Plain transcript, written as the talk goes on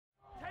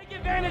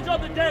advantage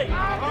of the day.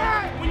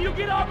 When you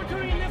get an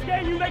opportunity in this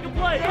game, you make a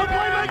play. The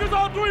playmakers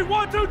on three.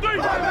 1, 2, 3.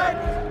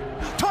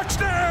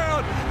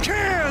 Touchdown,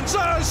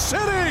 Kansas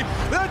City!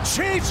 The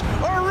Chiefs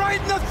are right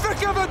in the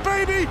thick of it,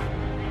 baby!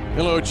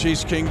 Hello,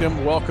 Chiefs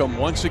Kingdom. Welcome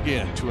once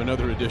again to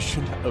another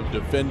edition of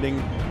Defending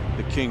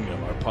the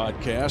Kingdom, our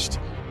podcast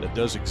that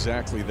does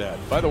exactly that.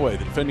 By the way,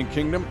 the Defending the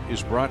Kingdom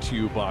is brought to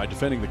you by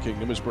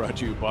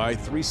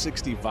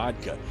 360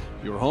 Vodka,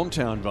 your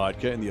hometown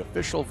vodka and the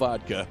official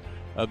vodka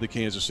of the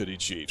Kansas City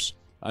Chiefs.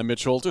 I'm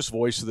Mitch Holtis,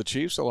 voice of the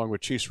Chiefs, along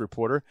with Chiefs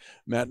reporter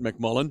Matt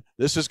McMullen.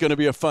 This is going to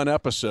be a fun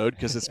episode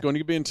because it's going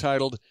to be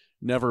entitled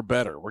Never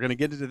Better. We're going to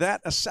get into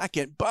that in a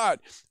second, but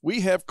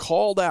we have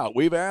called out,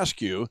 we've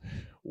asked you,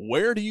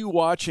 where do you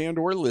watch and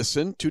or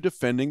listen to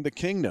Defending the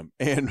Kingdom?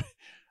 And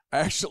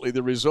actually,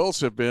 the results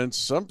have been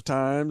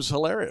sometimes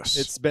hilarious.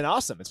 It's been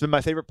awesome. It's been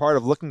my favorite part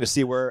of looking to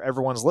see where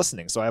everyone's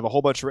listening. So I have a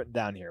whole bunch written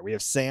down here. We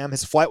have Sam.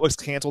 His flight was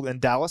canceled in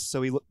Dallas,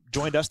 so he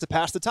joined us to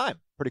pass the time.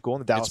 Pretty cool in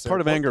the Dallas It's part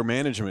airport. of anger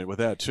management with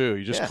that, too.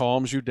 He just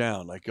calms you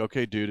down. Like,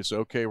 okay, dude, it's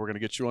okay. We're going to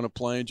get you on a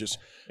plane. Just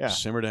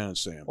simmer down,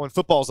 Sam. Well, and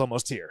football's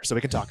almost here, so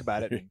we can talk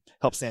about it and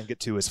help Sam get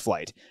to his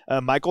flight.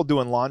 Michael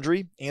doing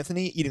laundry.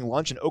 Anthony eating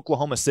lunch in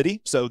Oklahoma City.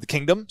 So the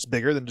kingdom is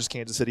bigger than just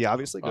Kansas City,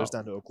 obviously. Goes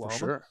down to Oklahoma.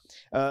 For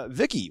sure.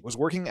 Vicky was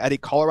working at a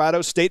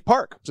Colorado State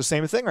park. It's the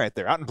same thing right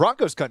there, out in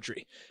Broncos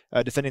country.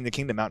 Defending the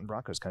kingdom out in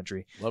Broncos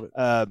country. Love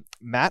it.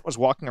 Matt was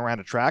walking around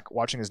a track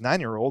watching his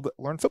 9-year-old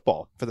learn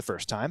football for the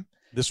first time.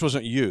 This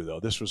wasn't you, though.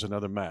 This was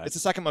another Matt. It's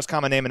the second most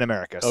common name in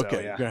America.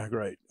 Okay, yeah,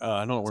 great. I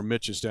don't know where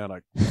Mitch is down,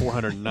 like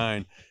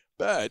 409.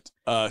 But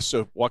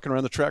so walking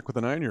around the track with a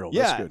 9-year-old,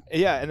 that's good.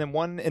 Yeah, and then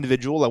one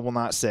individual, I will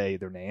not say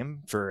their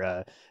name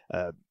for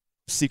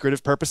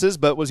secretive purposes,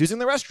 but was using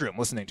the restroom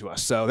listening to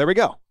us. So there we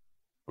go.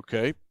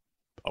 Okay.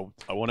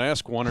 I want to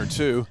ask one or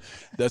two.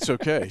 That's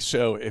okay.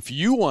 So if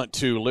you want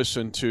to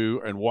listen to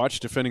and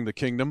watch Defending the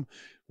Kingdom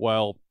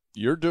while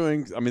you're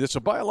doing, I mean, it's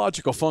a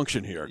biological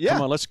function here. Yeah.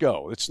 Come on, let's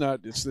go. It's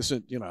this,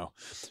 you know.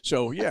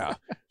 So, yeah.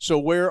 So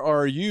where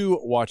are you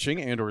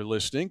watching and or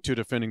listening to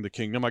Defending the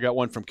Kingdom? I got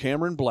one from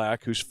Cameron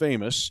Black, who's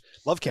famous.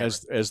 Love Cameron.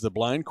 As the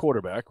blind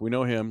quarterback. We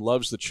know him,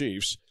 loves the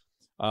Chiefs.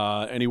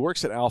 And he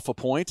works at Alpha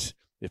Point.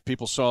 If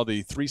people saw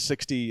the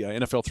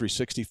NFL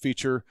 360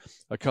 feature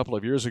a couple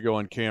of years ago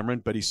on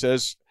Cameron, but he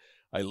says,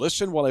 I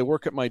listen while I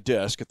work at my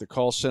desk at the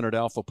call center at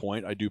Alpha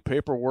Point. I do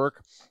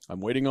paperwork.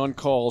 I'm waiting on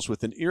calls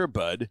with an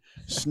earbud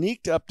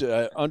sneaked up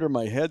to under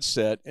my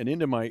headset and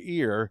into my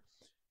ear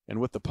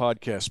and with the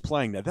podcast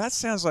playing. Now, that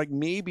sounds like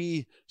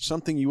maybe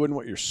something you wouldn't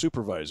want your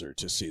supervisor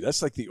to see.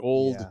 That's like the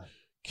old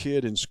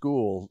kid in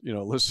school, you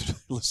know,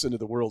 listen to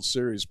the World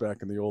Series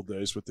back in the old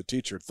days with the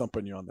teacher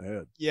thumping you on the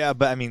head. Yeah,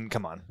 but I mean,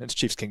 come on. It's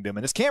Chiefs Kingdom,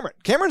 and it's Cameron.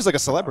 Cameron's like a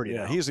celebrity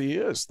now. He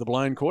is the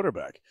blind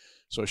quarterback.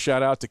 So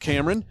shout out to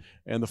Cameron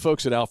and the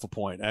folks at Alpha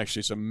Point.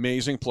 Actually, it's an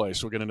amazing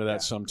place. We'll get into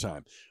that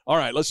sometime. All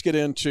right, let's get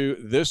into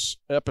this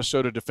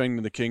episode of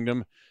Defending the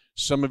Kingdom.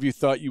 Some of you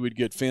thought you would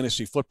get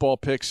fantasy football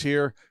picks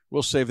here.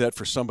 We'll save that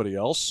for somebody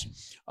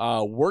else.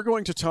 We're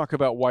going to talk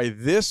about why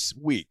this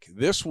week,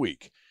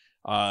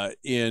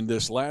 in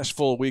this last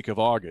full week of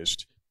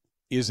August,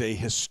 is a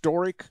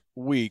historic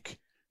week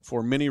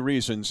for many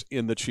reasons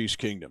in the Chiefs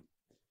Kingdom.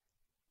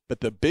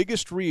 But the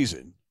biggest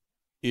reason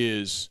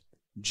is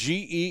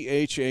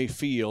GEHA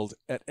Field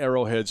at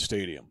Arrowhead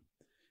Stadium.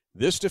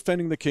 This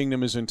Defending the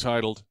Kingdom is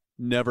entitled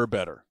Never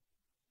Better.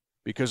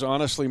 Because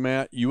honestly,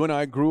 Matt, you and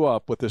I grew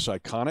up with this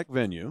iconic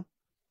venue,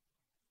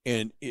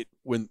 and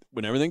when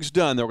everything's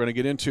done, that we're going to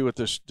get into with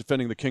this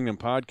Defending the Kingdom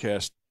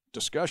podcast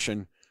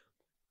discussion,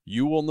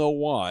 you will know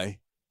why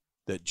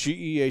that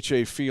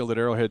GEHA Field at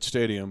Arrowhead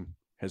Stadium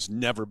has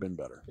never been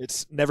better.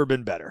 It's never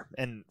been better.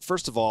 And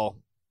first of all,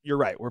 you're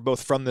right. We're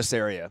both from this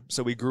area,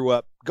 so we grew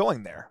up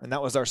going there, and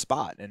that was our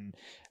spot. And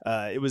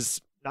it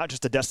was not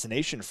just a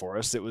destination for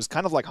us. It was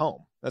kind of like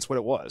home. That's what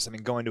it was. I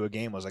mean, going to a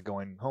game was like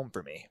going home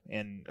for me,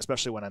 and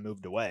especially when I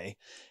moved away.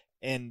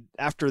 And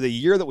after the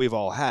year that we've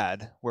all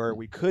had, where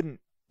we couldn't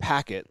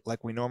pack it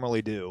like we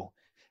normally do,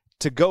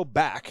 to go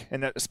back,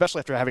 and especially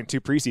after having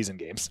 2 preseason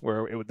games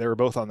where they were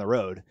both on the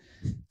road,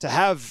 to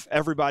have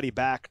everybody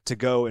back to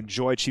go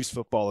enjoy Chiefs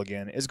football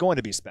again is going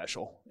to be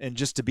special. And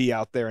just to be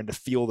out there and to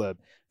feel the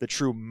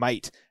true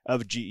might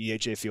of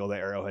GEHA Field at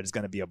Arrowhead is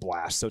going to be a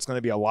blast. So it's going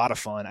to be a lot of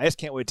fun. I just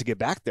can't wait to get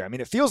back there. I mean,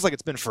 it feels like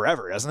it's been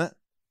forever, doesn't it?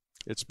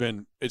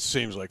 It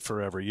seems like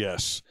forever,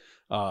 yes.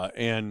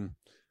 And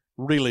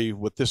really,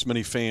 with this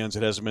many fans,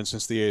 it hasn't been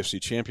since the AFC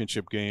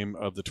Championship game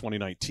of the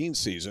 2019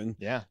 season.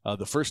 Yeah.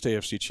 The first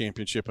AFC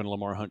Championship and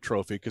Lamar Hunt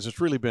Trophy, because it's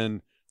really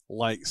been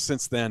like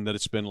since then that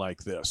it's been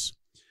like this.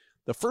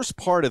 The first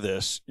part of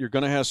this, you're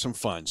going to have some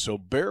fun. So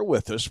bear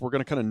with us. We're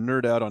going to kind of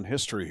nerd out on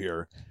history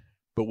here.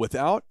 But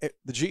without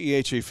the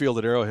GEHA Field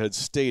at Arrowhead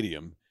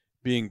Stadium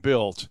being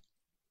built,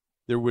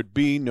 there would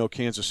be no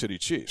Kansas City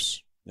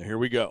Chiefs. Now, here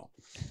we go.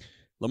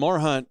 Lamar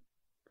Hunt,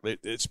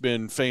 it's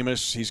been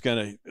famous. He's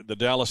going to the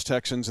Dallas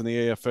Texans in the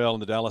AFL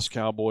and the Dallas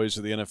Cowboys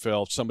of the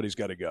NFL. Somebody's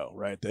got to go,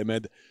 right?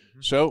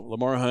 So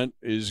Lamar Hunt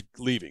is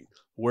leaving.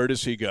 Where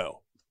does he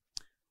go?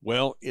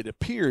 Well, it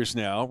appears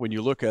now, when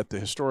you look at the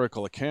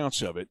historical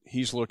accounts of it,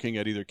 he's looking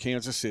at either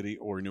Kansas City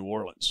or New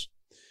Orleans.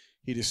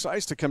 He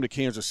decides to come to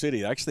Kansas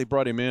City. Actually,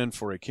 brought him in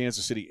for a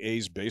Kansas City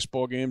A's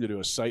baseball game to do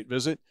a site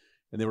visit,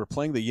 and they were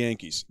playing the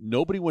Yankees.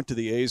 Nobody went to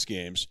the A's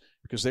games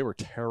because they were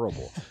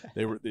terrible.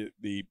 They were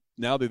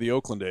now they're the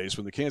Oakland A's.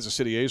 When the Kansas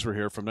City A's were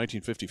here from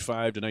 1955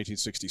 to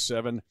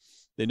 1967,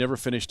 they never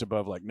finished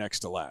above like next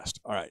to last.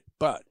 All right,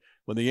 but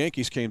when the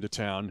Yankees came to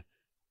town,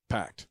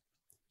 packed.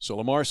 So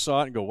Lamar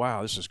saw it and go,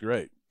 wow, this is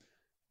great.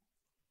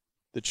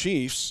 The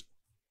Chiefs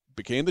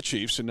became the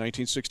Chiefs in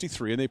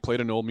 1963, and they played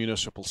in Old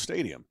Municipal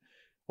Stadium.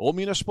 Old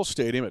Municipal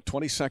Stadium at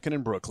 22nd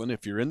in Brooklyn.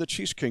 If you're in the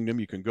Chiefs Kingdom,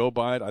 you can go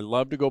by it. I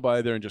love to go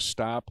by there and just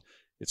stop.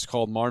 It's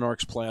called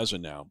Monarchs Plaza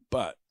now,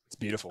 but It's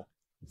beautiful.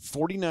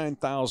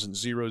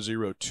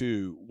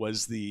 49,002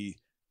 was the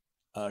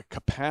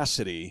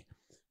capacity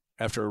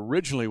after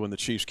originally when the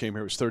Chiefs came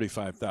here it was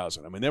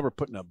 35,000. I mean, they were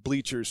putting up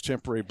bleachers,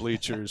 temporary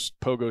bleachers,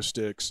 pogo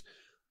sticks,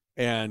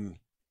 and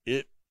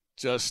it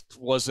just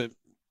wasn't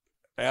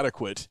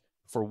adequate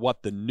for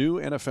what the new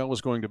NFL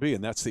was going to be,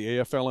 and that's the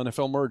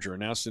AFL-NFL merger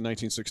announced in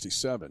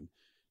 1967,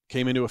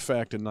 came into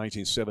effect in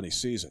 1970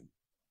 season.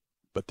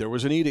 But there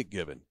was an edict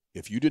given.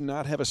 If you did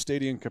not have a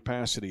stadium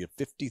capacity of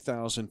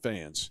 50,000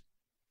 fans,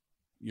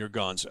 you're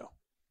gonzo.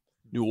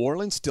 New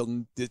Orleans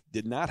still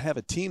did not have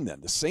a team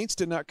then. The Saints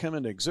did not come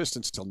into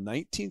existence until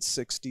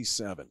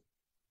 1967.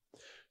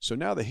 So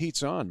now the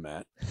heat's on,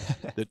 Matt.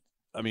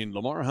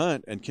 Lamar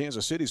Hunt and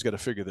Kansas City's got to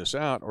figure this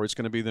out, or it's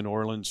going to be the New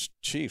Orleans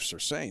Chiefs or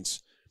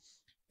Saints.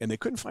 And they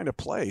couldn't find a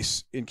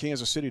place in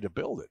Kansas City to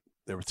build it.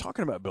 They were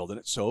talking about building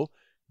it. So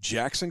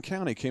Jackson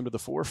County came to the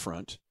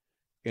forefront,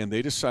 and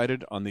they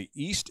decided on the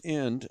east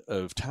end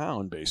of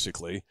town,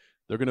 basically,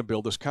 they're going to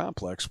build this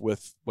complex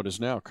with what is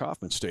now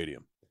Kauffman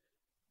Stadium.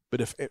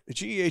 But if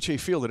GEHA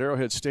Field at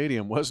Arrowhead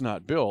Stadium was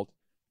not built,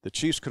 the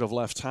Chiefs could have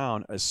left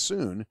town as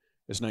soon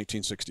as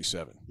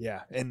 1967.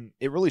 Yeah, and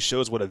it really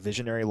shows what a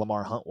visionary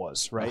Lamar Hunt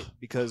was, right?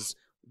 Because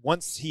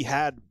once he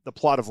had the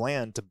plot of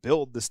land to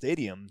build the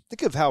stadium,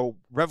 think of how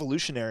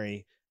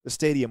revolutionary the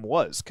stadium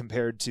was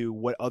compared to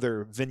what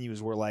other venues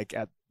were like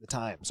at the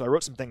time. So I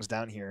wrote some things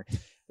down here.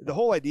 The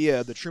whole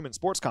idea of the Truman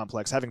Sports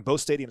Complex, having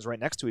both stadiums right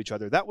next to each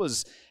other,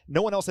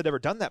 no one else had ever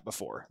done that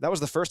before. That was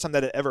the first time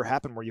that it ever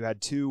happened where you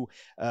had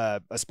a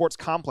sports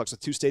complex with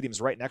two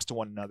stadiums right next to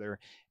one another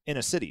in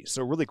a city.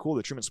 So really cool.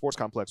 The Truman Sports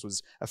Complex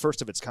was a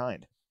first of its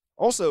kind.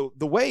 Also,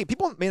 the way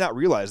people may not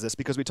realize this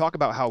because we talk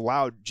about how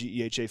loud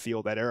GEHA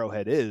Field at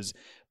Arrowhead is,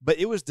 but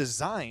it was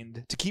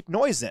designed to keep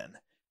noise in.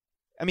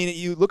 I mean,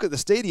 you look at the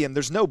stadium,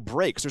 there's no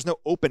breaks. There's no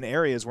open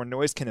areas where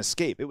noise can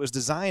escape. It was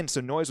designed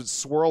so noise would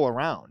swirl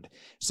around.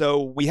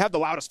 So we have the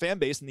loudest fan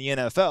base in the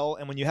NFL,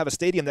 and when you have a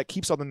stadium that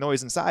keeps all the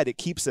noise inside, it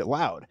keeps it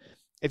loud.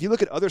 If you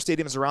look at other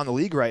stadiums around the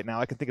league right now,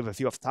 I can think of a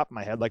few off the top of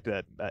my head, like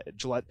the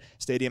Gillette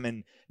Stadium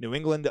in New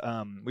England.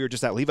 We were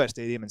just at Levi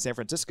Stadium in San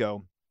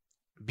Francisco.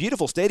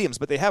 Beautiful stadiums,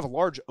 but they have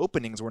large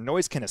openings where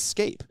noise can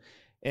escape.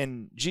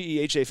 And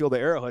GEHA Field at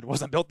Arrowhead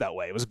wasn't built that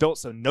way. It was built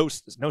so no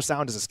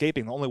sound is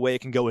escaping. The only way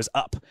it can go is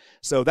up.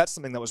 So that's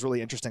something that was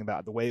really interesting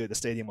about the way the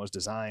stadium was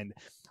designed.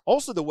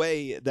 Also, the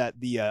way that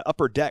the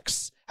upper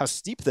decks, how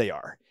steep they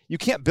are. You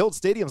can't build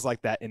stadiums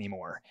like that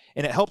anymore.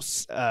 And it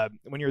helps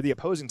when you're the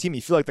opposing team,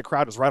 you feel like the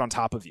crowd is right on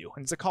top of you.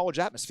 And it's a college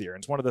atmosphere.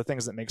 And it's one of the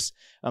things that makes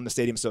the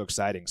stadium so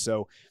exciting.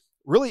 So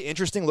really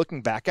interesting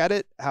looking back at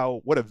it,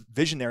 what a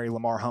visionary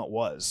Lamar Hunt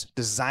was,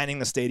 designing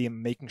the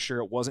stadium, making sure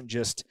it wasn't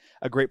just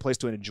a great place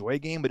to enjoy a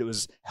game, but it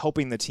was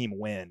helping the team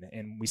win.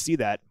 And we see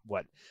that,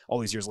 all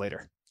these years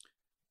later.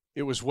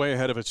 It was way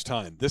ahead of its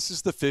time. This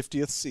is the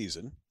 50th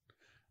season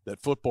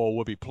that football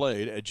will be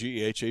played at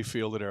GEHA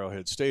Field at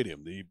Arrowhead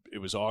Stadium.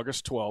 It was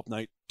August 12,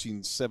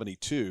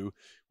 1972,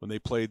 when they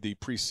played the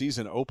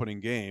preseason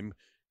opening game,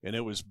 and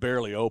it was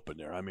barely open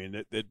there. I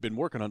mean, they'd been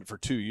working on it for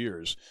 2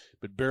 years,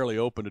 but barely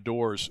opened the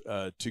doors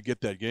to get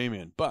that game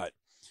in. But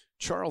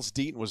Charles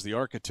Deaton was the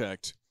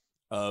architect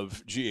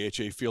of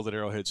GEHA Field at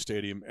Arrowhead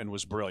Stadium and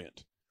was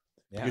brilliant.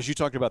 Yeah. Because you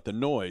talked about the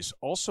noise.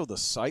 Also, the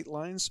sight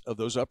lines of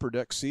those upper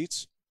deck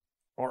seats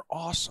are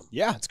awesome.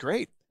 Yeah, it's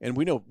great. And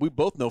we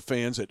both know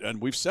fans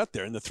and we've sat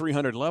there in the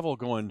 300 level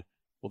going,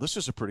 well, this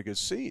is a pretty good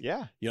seat.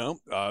 Yeah.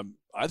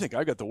 I think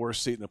I got the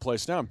worst seat in the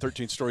place now. I'm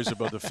 13 stories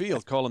above the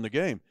field calling the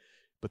game.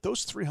 But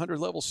those 300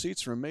 level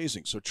seats are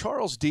amazing. So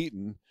Charles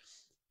Deaton,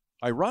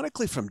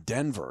 ironically from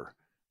Denver,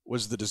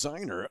 was the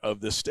designer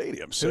of this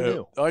stadium.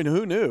 So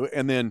who knew?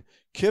 And then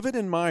Kivett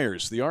and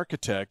Myers, the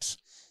architects,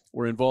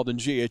 were involved in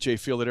GEHA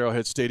Field at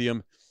Arrowhead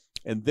Stadium,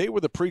 and they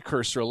were the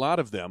precursor. A lot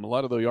of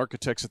the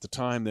architects at the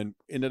time then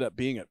ended up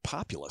being at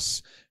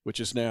Populous, which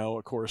is now,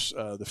 of course,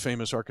 the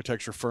famous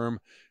architecture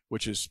firm,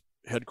 which is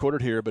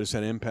headquartered here, but has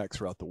had impact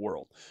throughout the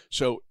world.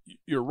 So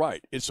you're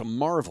right. It's a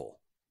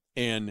marvel.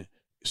 And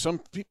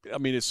some people, I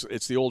mean,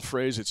 it's the old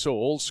phrase, it's so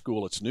old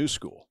school, it's new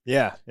school.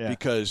 Yeah.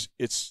 Because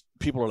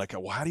people are like,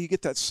 well, how do you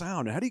get that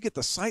sound? And how do you get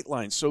the sight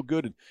line so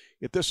good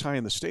at this high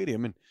in the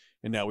stadium? And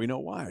And now we know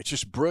why. It's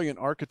just brilliant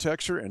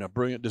architecture and a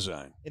brilliant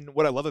design. And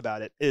what I love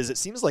about it is it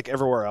seems like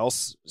everywhere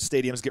else,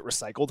 stadiums get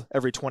recycled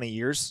every 20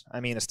 years. I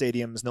mean, a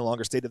stadium is no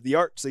longer state of the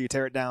art, so you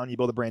tear it down, you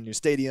build a brand new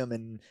stadium,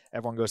 and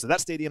everyone goes to that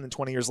stadium, and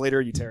 20 years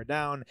later, you tear it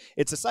down.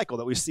 It's a cycle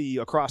that we see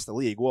across the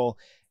league. Well,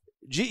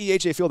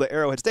 GEHA Field at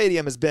Arrowhead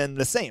Stadium has been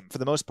the same for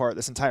the most part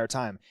this entire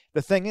time.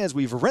 The thing is,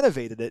 we've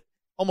renovated it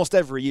almost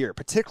every year,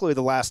 particularly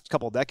the last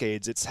couple of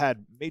decades. It's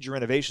had major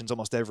renovations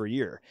almost every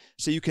year.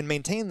 So you can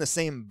maintain the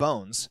same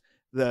bones,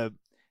 the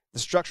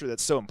structure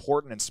that's so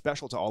important and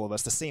special to all of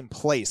us, the same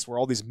place where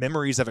all these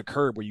memories have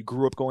occurred, where you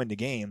grew up going to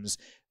games,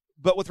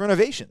 but with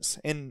renovations.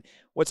 And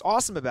what's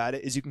awesome about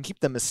it is you can keep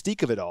the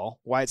mystique of it all,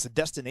 why it's a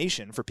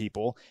destination for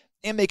people,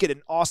 and make it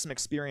an awesome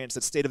experience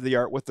that's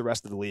state-of-the-art with the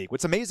rest of the league.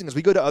 What's amazing is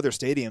we go to other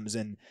stadiums,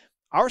 and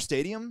our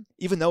stadium,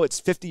 even though it's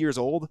 50 years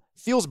old,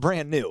 feels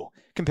brand new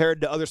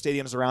compared to other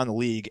stadiums around the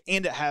league,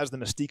 and it has the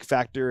mystique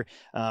factor,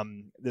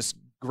 this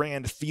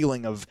grand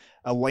feeling of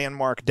a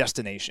landmark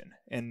destination.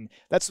 And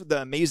that's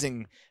the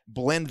amazing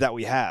blend that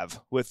we have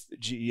with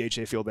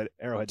GEHA Field at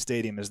Arrowhead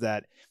Stadium, is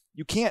that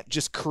you can't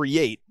just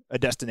create a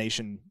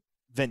destination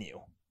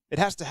venue. It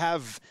has to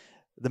have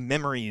the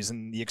memories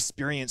and the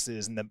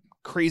experiences and the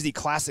crazy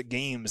classic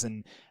games,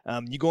 and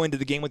you go into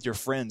the game with your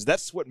friends.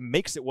 That's what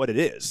makes it what it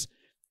is.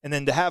 And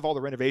then to have all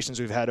the renovations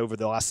we've had over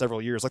the last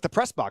several years, like the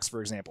press box,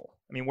 for example.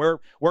 I mean,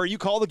 where you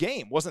call the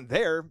game wasn't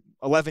there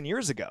 11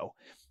 years ago.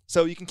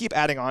 So you can keep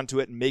adding on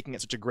to it and making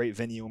it such a great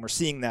venue, and we're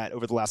seeing that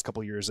over the last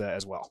couple of years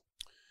as well.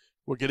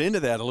 We'll get into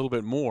that a little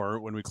bit more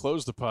when we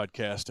close the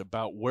podcast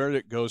about where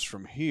it goes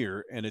from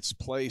here and its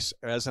place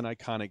as an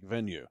iconic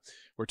venue.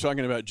 We're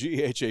talking about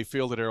GEHA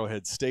Field at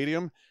Arrowhead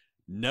Stadium.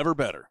 Never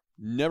better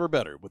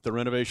with the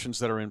renovations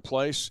that are in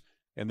place,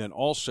 and then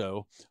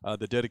also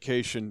the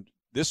dedication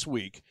this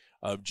week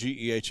of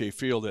GEHA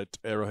Field at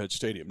Arrowhead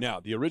Stadium. Now,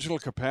 the original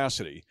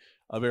capacity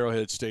of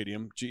Arrowhead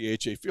Stadium,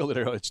 GEHA Field at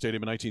Arrowhead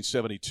Stadium in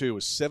 1972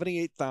 was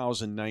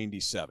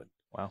 78,097.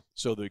 Wow.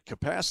 So the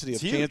capacity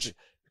It's of huge.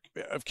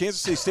 Kansas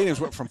City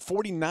stadiums went from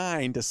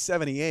 49 to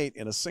 78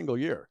 in a single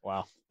year.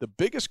 Wow. The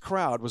biggest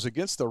crowd was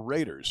against the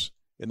Raiders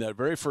in that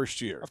very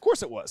first year. Of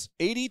course it was.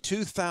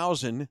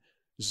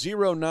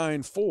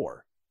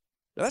 82,094.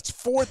 That's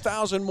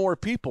 4,000 more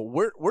people.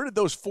 Where did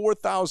those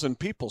 4,000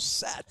 people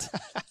sit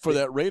for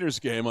that Raiders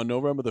game on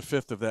November the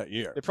 5th of that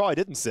year? They probably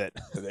didn't sit.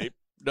 And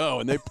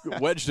they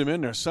wedged him in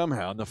there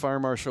somehow. And the fire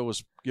marshal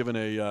was given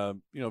a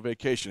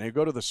vacation. Hey,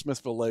 go to the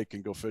Smithville Lake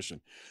and go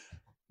fishing.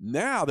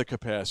 Now the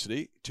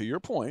capacity, to your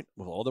point,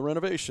 with all the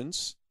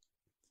renovations,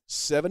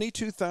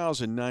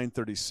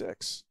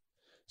 72,936.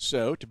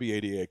 So to be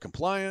ADA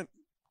compliant,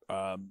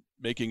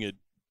 making it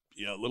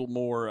a little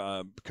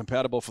more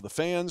compatible for the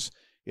fans,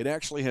 it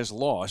actually has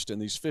lost in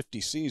these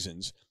 50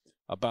 seasons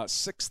about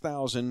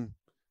 5,000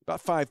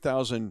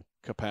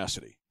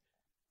 capacity.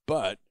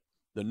 But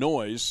the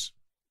noise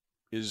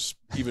is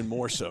even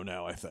more so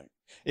now, I think.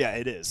 Yeah,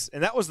 it is.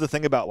 And that was the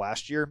thing about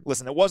last year.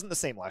 Listen, it wasn't the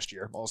same last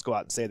year. I'll just go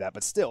out and say that.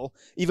 But still,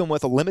 even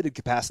with a limited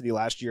capacity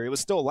last year, it was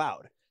still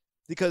loud.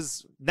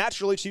 Because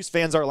naturally, Chiefs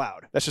fans are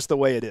loud. That's just the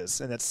way it is.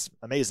 And it's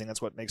amazing.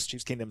 That's what makes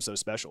Chiefs Kingdom so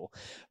special.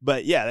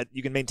 But yeah,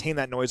 you can maintain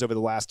that noise over the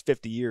last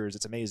 50 years.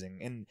 It's amazing.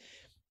 And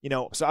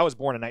so I was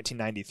born in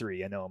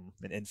 1993. I know I'm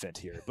an infant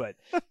here, but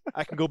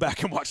I can go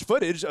back and watch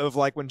footage of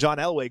like when John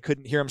Elway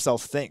couldn't hear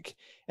himself think.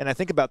 And I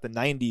think about the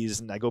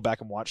 90s, and I go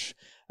back and watch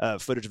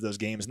footage of those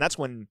games, and that's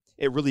when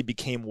it really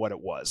became what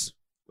it was.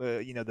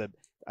 I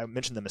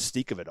mentioned the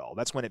mystique of it all.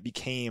 That's when it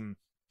became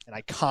an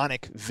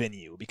iconic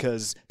venue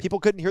because people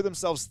couldn't hear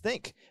themselves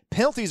think.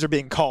 Penalties are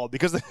being called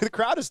because the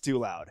crowd is too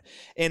loud.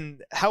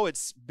 And how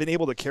it's been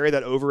able to carry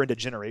that over into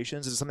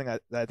generations is something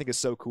that I think is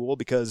so cool,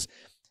 because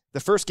the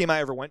first game I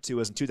ever went to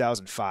was in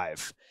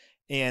 2005,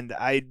 and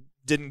I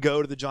didn't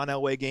go to the John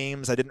Elway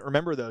games. I didn't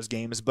remember those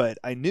games, but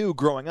I knew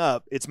growing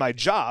up it's my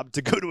job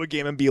to go to a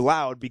game and be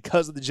loud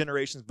because of the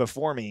generations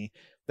before me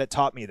that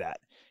taught me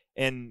that.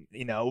 And,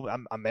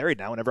 I'm married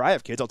now. Whenever I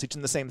have kids, I'll teach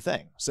them the same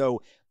thing.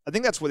 So I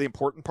think that's where the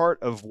important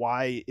part of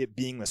why it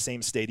being the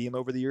same stadium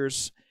over the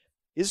years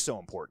is so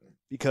important,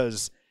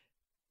 because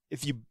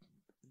if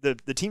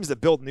the teams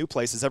that build new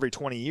places every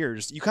 20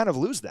 years, you kind of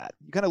lose that.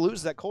 You kind of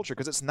lose that culture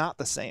because it's not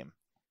the same.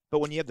 But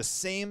when you have the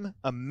same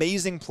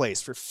amazing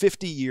place for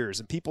 50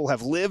 years and people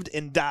have lived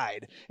and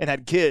died and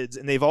had kids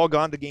and they've all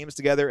gone to games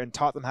together and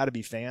taught them how to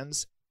be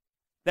fans,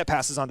 that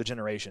passes on to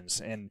generations.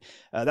 And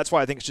that's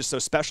why I think it's just so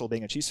special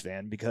being a Chiefs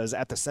fan, because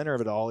at the center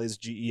of it all is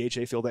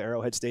GEHA Field at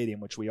Arrowhead Stadium,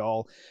 which we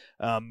all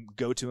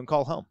go to and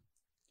call home.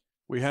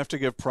 We have to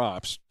give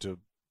props to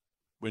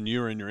when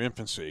you were in your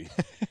infancy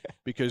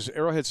because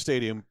Arrowhead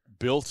Stadium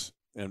built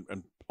and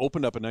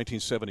opened up in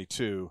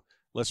 1972.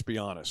 Let's be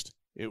honest.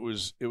 It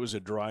was a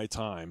dry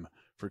time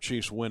for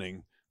Chiefs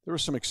winning. There were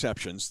some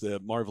exceptions. The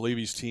Marv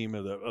Levy's team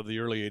of the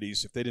early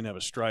 80s, if they didn't have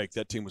a strike,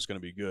 that team was going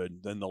to be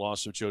good. Then the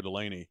loss of Joe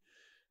Delaney.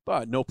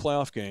 But no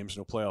playoff games,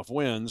 no playoff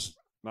wins,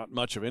 not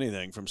much of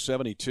anything from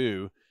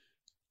 72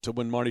 to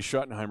when Marty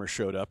Schottenheimer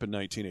showed up in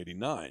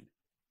 1989.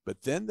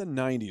 But then the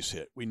 90s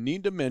hit. We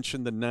need to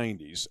mention the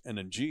 90s, and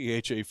then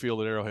GEHA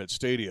Field at Arrowhead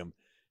Stadium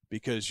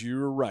because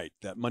you're right.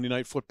 That Monday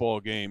Night Football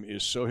game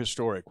is so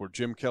historic where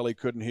Jim Kelly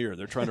couldn't hear.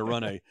 They're trying to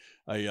run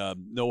a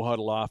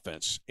no-huddle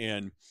offense,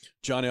 and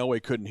John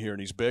Elway couldn't hear, and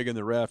he's begging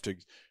the ref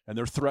and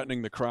they're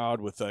threatening the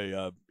crowd with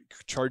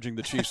charging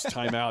the Chiefs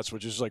timeouts,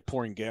 which is like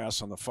pouring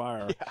gas on the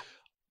fire. Yeah.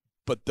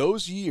 But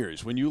those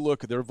years, when you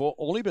look, there have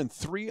only been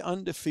 3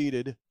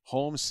 undefeated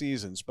home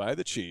seasons by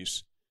the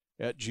Chiefs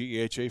at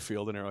GEHA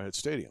Field in Arrowhead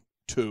Stadium.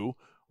 2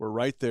 were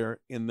right there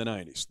in the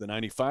 90s. The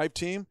 95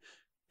 team,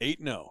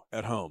 8-0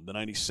 at home. The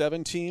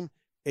 97 team,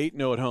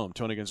 8-0 at home.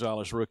 Tony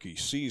Gonzalez rookie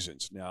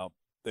seasons. Now,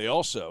 they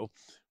also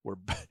were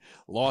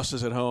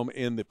losses at home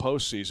in the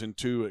postseason,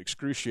 2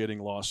 excruciating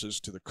losses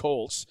to the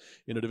Colts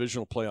in a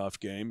divisional playoff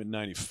game in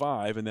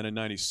 95, and then in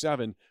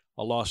 97,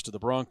 a loss to the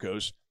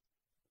Broncos,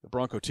 the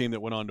Bronco team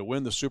that went on to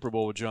win the Super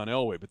Bowl with John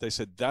Elway. But they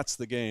said that's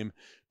the game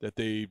that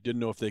they didn't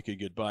know if they could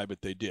get by,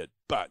 but they did.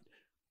 But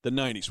the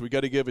 90s, we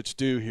got to give its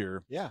due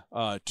here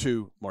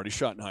to Marty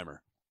Schottenheimer,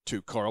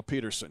 to Carl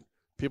Peterson,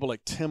 people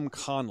like Tim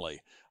Conley,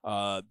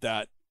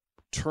 that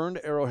turned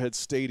Arrowhead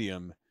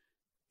Stadium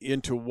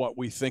into what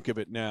we think of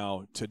it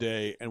now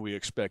today, and we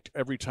expect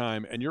every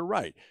time. And you're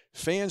right.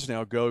 Fans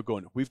now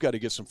going, we've got to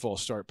get some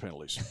false start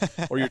penalties.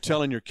 Or you're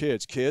telling your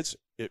kids,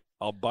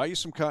 I'll buy you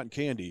some cotton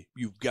candy.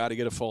 You've got to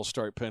get a false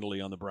start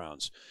penalty on the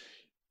Browns.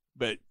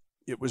 But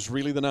it was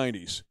really the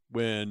 90s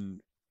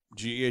when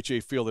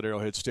GEHA Field at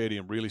Arrowhead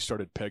Stadium really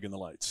started pegging the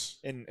lights.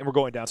 And we're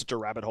going down such a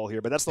rabbit hole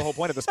here, but that's the whole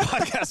point of this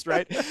podcast,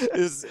 right?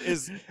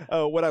 Is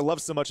what I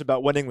love so much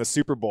about winning the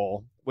Super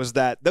Bowl was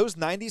that those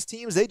 90s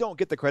teams, they don't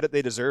get the credit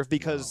they deserve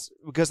because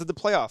of the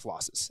playoff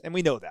losses. And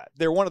we know that.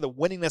 They're one of the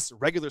winningest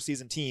regular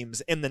season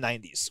teams in the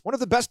 90s. One of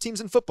the best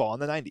teams in football in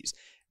the 90s.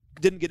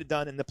 Didn't get it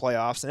done in the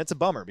playoffs, and it's a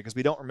bummer because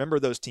we don't remember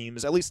those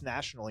teams, at least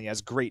nationally, as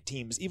great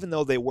teams, even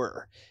though they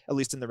were, at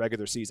least in the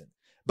regular season.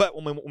 But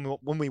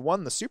when we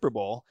won the Super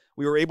Bowl,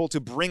 we were able to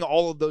bring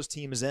all of those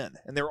teams in,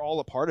 and they were all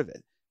a part of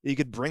it. You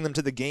could bring them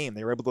to the game.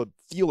 They were able to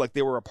feel like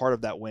they were a part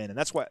of that win, and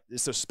that's what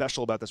is so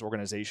special about this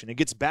organization. It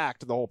gets back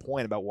to the whole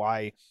point about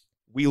why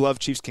we love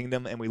Chiefs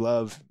Kingdom and we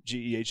love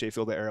GEHA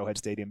Field at Arrowhead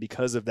Stadium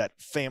because of that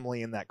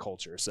family and that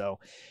culture. So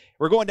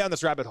we're going down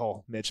this rabbit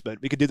hole, Mitch,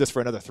 but we could do this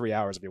for another 3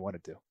 hours if we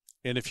wanted to.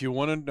 And if you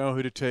want to know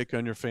who to take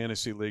on your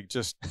fantasy league,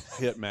 just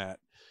hit Matt.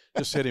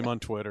 Just hit him on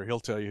Twitter. He'll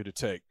tell you who to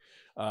take.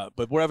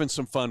 But we're having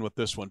some fun with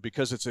this one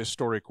because it's a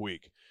historic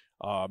week.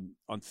 On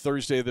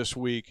Thursday this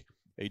week,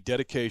 a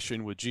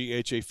dedication with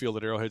GEHA Field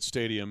at Arrowhead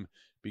Stadium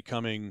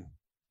becoming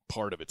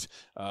part of it.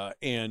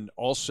 And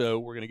also,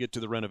 we're going to get to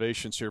the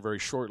renovations here very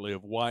shortly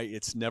of why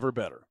it's never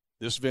better.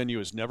 This venue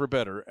is never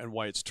better and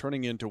why it's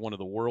turning into one of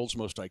the world's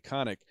most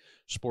iconic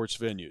sports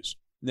venues.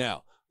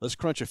 Now, let's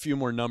crunch a few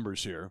more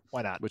numbers here.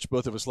 Why not? Which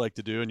both of us like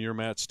to do, and you're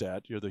Matt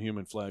Stat. You're the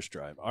human flash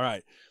drive. All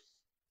right.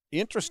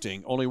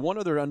 Interesting. Only one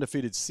other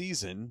undefeated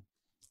season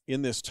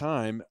in this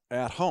time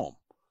at home.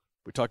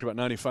 We talked about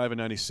 95 and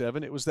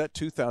 97. It was that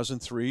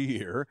 2003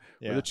 year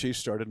where the Chiefs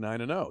started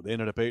 9-0. They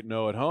ended up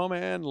 8-0 at home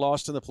and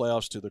lost in the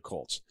playoffs to the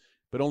Colts.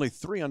 But only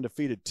 3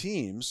 undefeated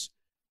teams.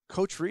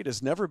 Coach Reid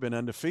has never been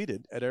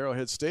undefeated at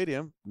Arrowhead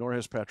Stadium, nor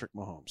has Patrick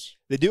Mahomes.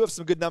 They do have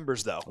some good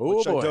numbers, though,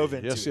 which I dove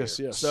into.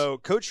 Yes. So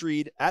Coach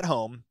Reid at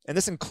home, and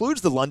this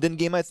includes the London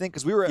game, I think,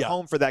 because we were at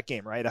home for that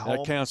game, right? At home.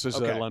 That counts as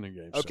a London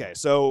game. Okay,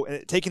 so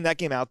taking that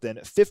game out then,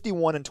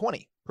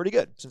 51-20. Pretty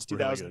good since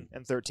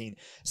 2013.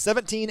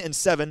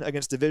 17-7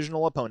 against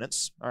divisional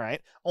opponents. All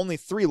right. Only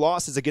 3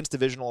 losses against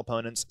divisional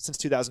opponents since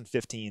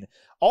 2015.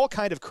 All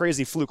kind of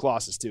crazy fluke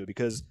losses, too,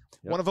 because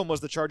one of them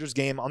was the Chargers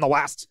game on the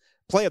last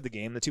play of the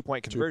game, the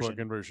 2-point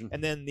conversion.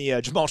 And then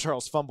the Jamal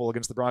Charles fumble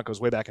against the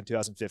Broncos way back in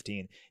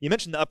 2015. You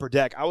mentioned the upper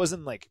deck. I was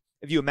in,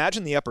 if you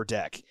imagine the upper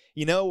deck,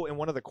 in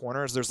one of the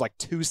corners, there's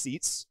 2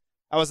 seats.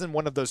 I was in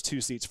one of those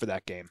 2 seats for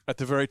that game. At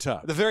the very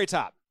top. At the very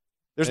top.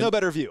 There's no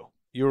better view.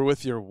 You were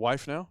with your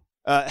wife now?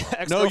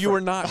 No, you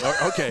were not.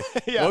 Okay.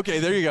 Okay,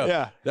 there you go.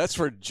 Yeah. That's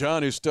for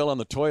John, who's still on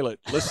the toilet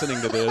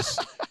listening to this,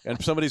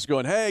 and somebody's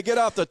going, hey, get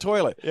off the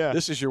toilet. Yeah.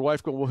 This is your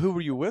wife going, well, who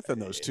were you with in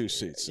those 2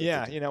 seats?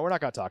 Yeah, we're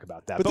not going to talk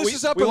about that. But this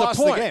is up in on the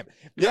point. The game.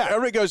 Yeah.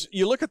 Everybody goes,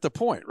 you look at the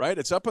point, right?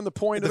 It's up on the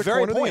point of the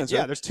very corner point. Of the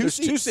end. There's 2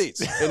 seats. 2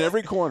 seats in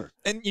every corner.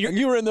 and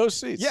you were in those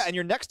seats. Yeah, and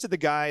you're next to the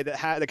guy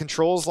that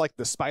controls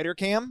the spider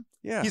cam.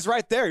 Yeah. He's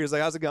right there. He was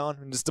like, how's it going?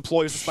 And just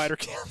deploys the spider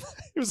cam.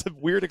 It was a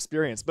weird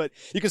experience. But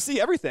you can see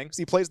everything because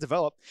he plays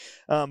develop.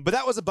 But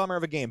that was a bummer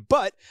of a game.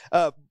 But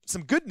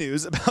some good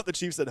news about the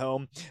Chiefs at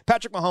home.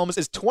 Patrick Mahomes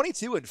is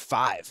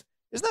 22-5.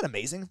 Isn't that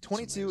amazing?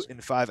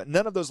 22-5.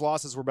 None of those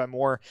losses were by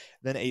more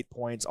than 8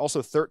 points.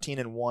 Also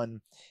 13-1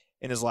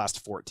 in his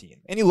last 14.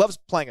 And he loves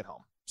playing at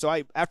home.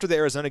 So after the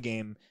Arizona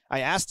game, I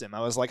asked him,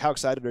 I was like, how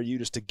excited are you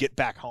just to get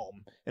back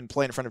home and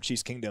play in front of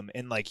Chiefs Kingdom?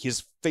 And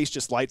his face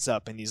just lights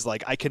up and he's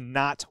like, I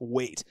cannot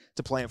wait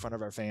to play in front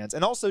of our fans.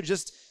 And also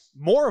just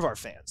more of our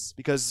fans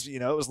because,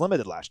 it was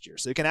limited last year.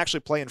 So you can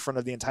actually play in front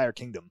of the entire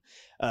kingdom.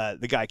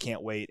 The guy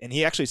can't wait. And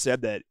he actually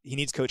said that he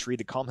needs Coach Reid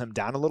to calm him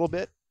down a little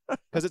bit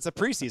because it's a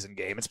preseason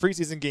game. It's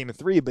preseason game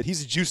 3, but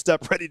he's juiced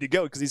up, ready to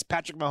go because he's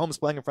Patrick Mahomes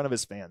playing in front of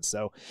his fans.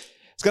 So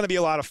it's going to be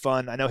a lot of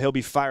fun. I know he'll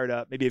be fired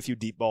up, maybe a few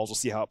deep balls. We'll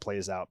see how it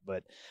plays out,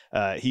 but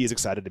he is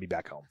excited to be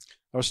back home.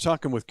 I was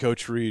talking with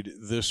Coach Reed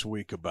this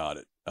week about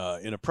it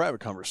in a private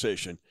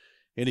conversation,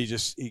 and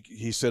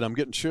he said, I'm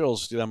getting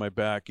chills down my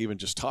back even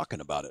just talking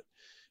about it.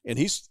 And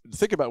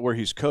think about where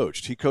he's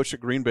coached. He coached at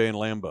Green Bay and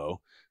Lambeau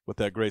with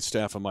that great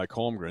staff of Mike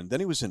Holmgren.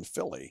 Then he was in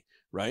Philly,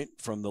 right,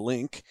 from the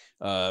Link,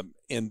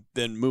 and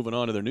then moving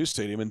on to their new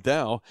stadium. And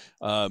now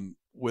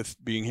with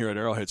being here at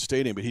Arrowhead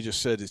Stadium, but he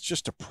just said it's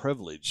just a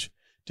privilege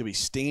to be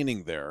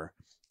standing there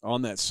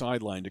on that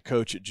sideline to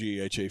coach at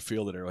GEHA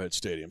Field at Arrowhead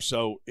Stadium.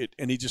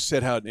 And he just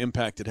said how an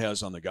impact it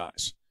has on the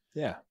guys.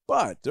 Yeah.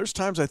 But there's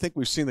times I think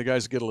we've seen the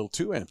guys get a little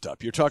too amped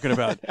up. You're talking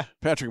about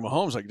Patrick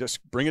Mahomes, like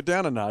just bring it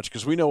down a notch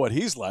because we know what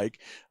he's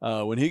like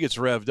when he gets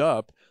revved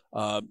up.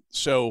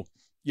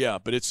 Yeah,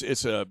 but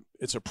it's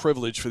a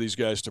privilege for these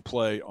guys to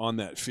play on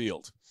that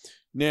field.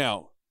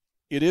 Now,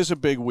 it is a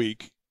big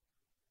week,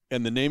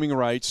 and the naming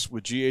rights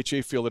with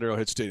GEHA Field at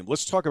Arrowhead Stadium.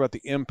 Let's talk about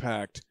the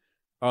impact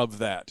of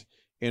that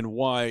and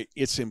why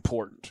it's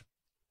important.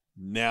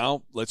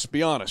 Now, let's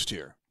be honest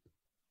here.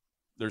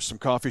 There's some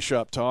coffee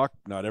shop talk.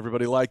 Not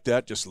everybody liked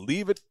that. Just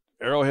leave it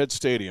Arrowhead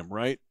Stadium,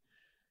 right?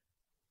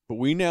 But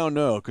we now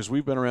know, because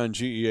we've been around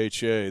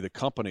GEHA, the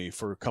company,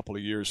 for a couple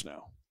of years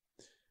now.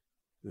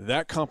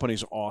 That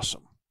company's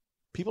awesome.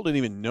 People didn't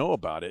even know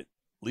about it.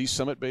 Lee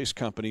Summit-based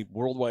company,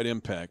 worldwide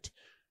impact.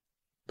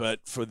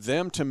 But for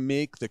them to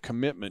make the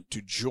commitment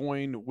to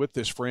join with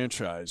this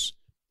franchise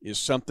is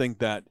something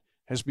that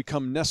has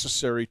become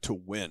necessary to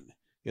win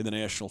in the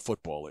National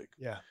Football League.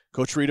 Yeah.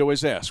 Coach Reed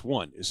always asks,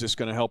 one, is this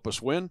going to help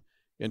us win?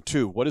 And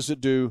two, what does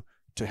it do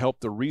to help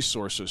the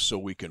resources so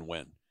we can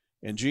win?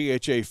 And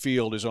GEHA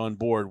Field is on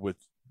board with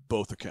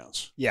both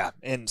accounts. Yeah,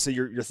 and so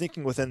you're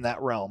thinking within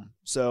that realm.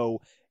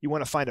 So you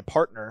want to find a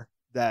partner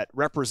that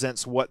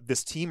represents what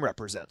this team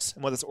represents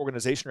and what this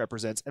organization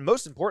represents, and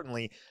most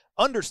importantly,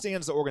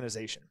 understands the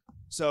organization.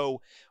 So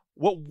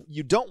what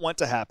you don't want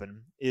to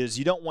happen is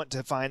you don't want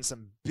to find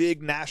some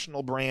big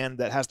national brand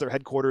that has their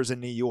headquarters in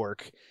New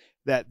York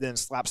that then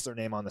slaps their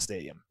name on the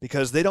stadium,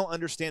 because they don't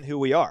understand who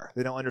we are.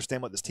 They don't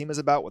understand what this team is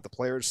about, what the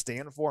players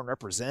stand for and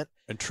represent.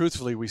 And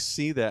truthfully, we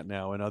see that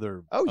now in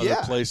other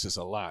places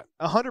a lot.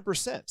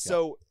 100%.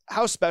 So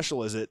how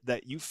special is it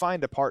that you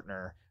find a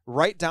partner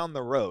right down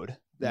the road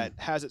that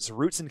has its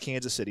roots in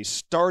Kansas City,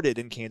 started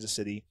in Kansas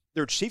City?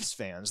 They're Chiefs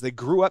fans. They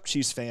grew up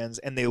Chiefs fans,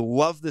 and they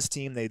love this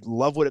team. They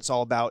love what it's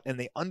all about, and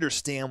they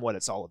understand what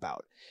it's all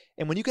about.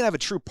 And when you can have a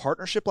true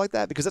partnership like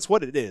that, because that's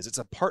what it is, it's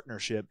a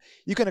partnership,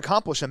 you can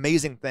accomplish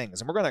amazing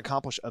things. And we're going to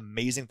accomplish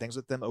amazing things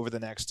with them over the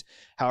next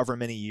however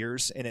many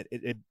years. And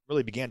it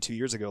really began 2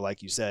 years ago,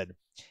 like you said.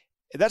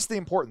 That's the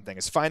important thing,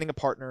 is finding a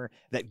partner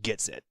that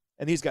gets it.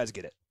 And these guys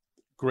get it.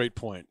 Great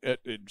point.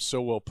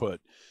 So well put.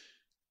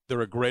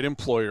 They're a great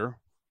employer.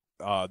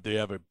 They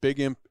have a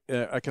big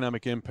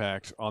economic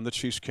impact on the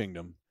Chiefs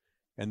Kingdom.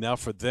 And now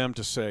for them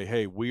to say,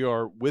 hey, we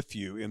are with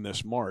you in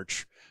this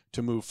march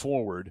to move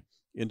forward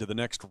into the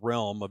next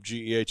realm of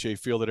GEHA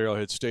Field at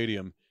Arrowhead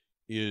Stadium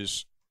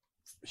is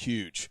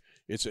huge.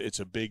 It's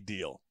a big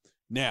deal.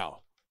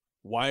 Now,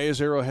 why is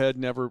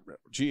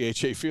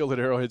GEHA Field at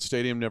Arrowhead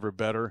Stadium never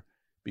better?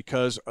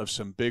 Because of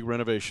some big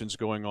renovations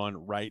going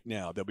on right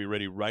now. They'll be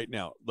ready right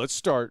now. Let's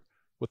start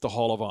with the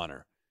Hall of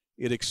Honor.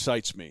 It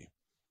excites me.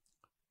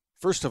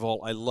 First of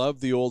all, I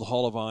love the old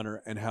Hall of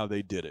Honor and how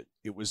they did it.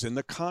 It was in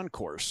the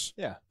concourse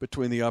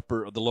between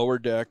the lower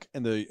deck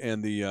and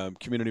the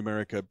Community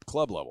America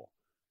club level.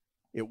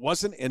 It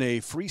wasn't in a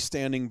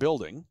freestanding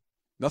building.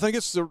 Nothing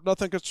against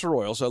the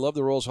Royals. I love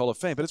the Royals Hall of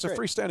Fame, but it's a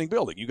freestanding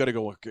building. You got to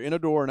go in a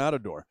door and out a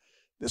door.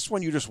 This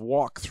one, you just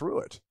walk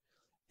through it.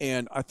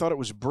 And I thought it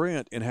was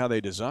brilliant in how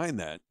they designed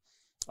that.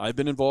 I've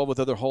been involved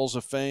with other Halls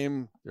of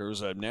Fame. There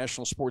was a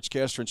National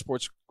Sportscaster and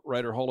Sports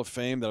Writer Hall of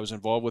Fame that I was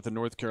involved with in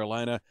North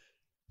Carolina.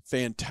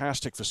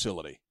 Fantastic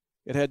facility.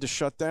 It had to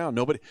shut down.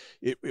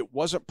 It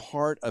wasn't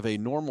part of a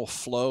normal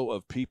flow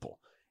of people.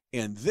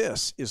 And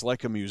this is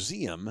like a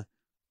museum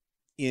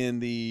in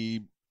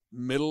the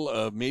middle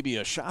of maybe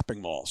a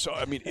shopping mall. So,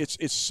 I mean,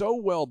 it's so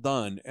well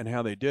done and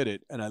how they did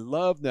it. And I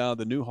love now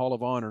the new Hall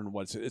of Honor and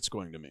what it's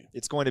going to mean.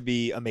 It's going to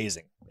be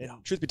amazing.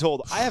 And truth be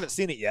told, I haven't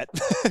seen it yet.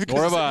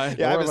 Nor have I. I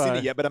haven't seen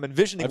it yet, but I'm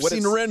envisioning I've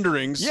seen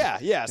renderings.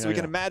 So we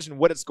can imagine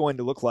what it's going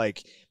to look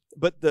like.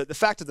 But the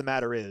fact of the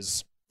matter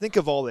is, think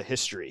of all the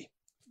history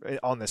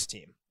on this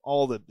team,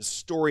 all the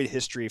storied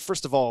history.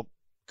 First of all,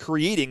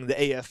 creating the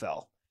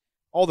AFL,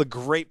 all the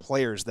great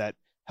players that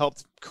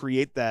helped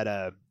create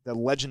that the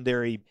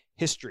legendary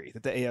history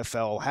that the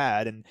AFL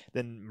had and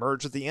then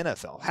merged with the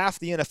NFL. Half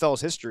the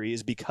NFL's history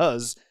is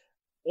because,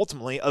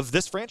 ultimately, of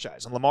this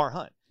franchise and Lamar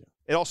Hunt.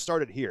 It all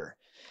started here.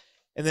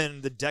 And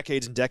then the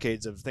decades and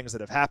decades of things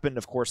that have happened.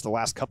 Of course, the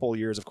last couple of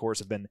years, of course,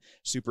 have been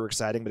super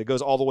exciting, but it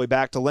goes all the way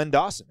back to Len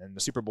Dawson and the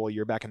Super Bowl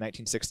year back in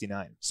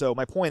 1969. So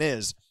my point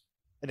is,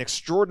 an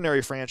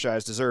extraordinary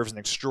franchise deserves an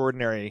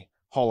extraordinary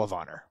Hall of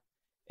Honor.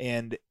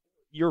 And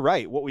you're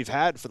right. What we've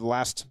had for the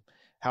last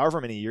however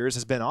many years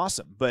has been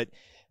awesome. But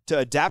to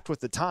adapt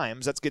with the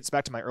times, that gets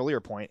back to my earlier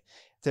point,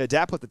 to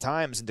adapt with the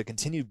times and to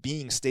continue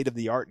being state of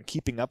the art and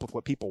keeping up with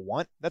what people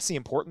want. That's the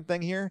important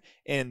thing here.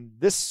 And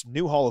this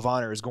new Hall of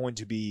Honor is going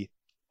to be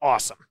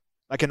awesome.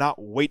 I cannot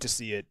wait to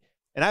see it.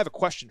 And I have a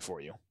question for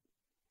you.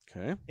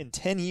 Okay. In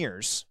 10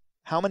 years,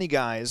 how many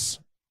guys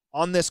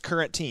on this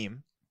current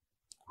team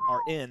are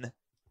in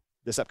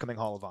this upcoming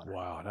Hall of Honor?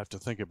 Wow, I'd have to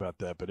think about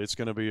that, but it's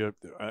going to be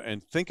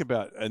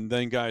and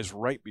then guys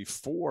right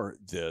before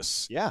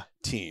this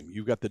team,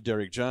 you've got the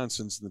Derek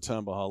Johnsons and the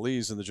Tamba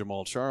Halis and the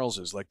Jamal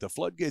Charleses. Like the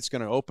floodgate's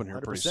going to open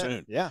here pretty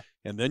soon. Yeah.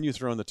 And then you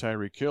throw in the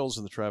Tyreek Hills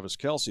and the Travis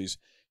Kelce's.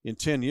 In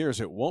 10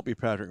 years, it won't be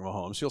Patrick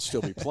Mahomes. He'll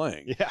still be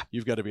playing. Yeah.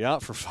 You've got to be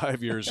out for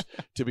 5 years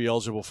to be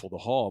eligible for the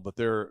Hall. But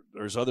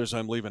there's others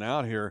I'm leaving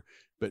out here,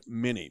 but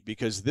many,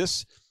 because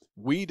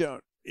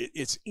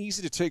it's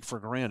easy to take for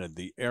granted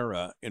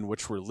the5 in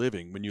which we're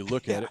living. When you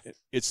look at it,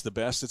 it's the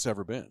best it's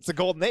ever been. It's a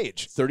golden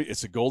age.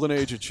 It's a golden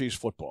age of Chiefs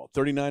football.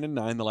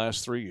 39-9 the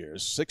last 3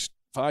 years,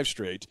 5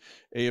 straight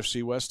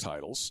AFC West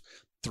titles,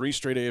 3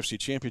 straight AFC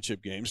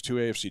championship games, 2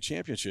 AFC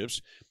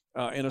championships,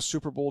 and a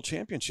Super Bowl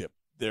championship.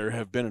 There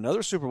have been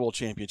another Super Bowl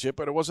championship,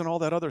 but it wasn't all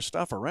that other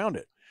stuff around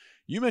it.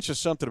 You mentioned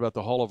something about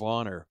the Hall of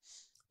Honor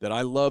that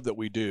I love that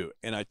we do,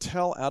 and I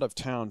tell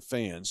out-of-town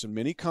fans, and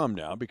many come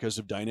now because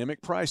of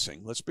dynamic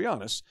pricing. Let's be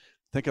honest.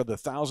 Think of the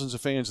thousands of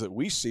fans that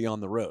we see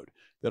on the road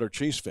that are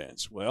Chiefs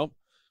fans. Well,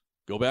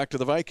 go back to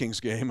the Vikings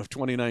game of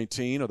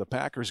 2019 or the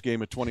Packers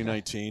game of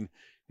 2019,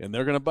 and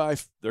they're going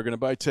to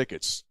buy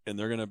tickets, and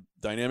they're going to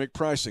dynamic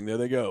pricing. There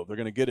they go. They're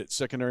going to get it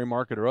secondary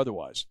market or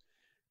otherwise.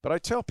 But I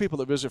tell people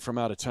that visit from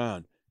out of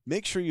town,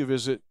 make sure you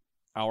visit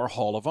our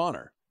Hall of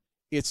Honor.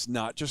 It's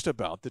not just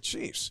about the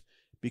Chiefs,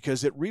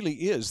 because it really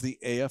is the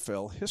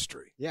AFL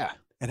history. Yeah.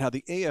 And how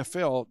the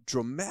AFL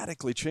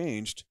dramatically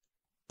changed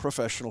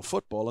professional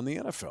football in the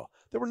NFL.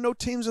 There were no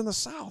teams in the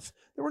South.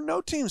 There were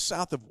no teams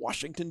south of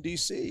Washington,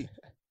 D.C.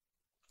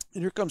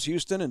 And here comes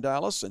Houston and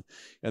Dallas,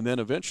 and then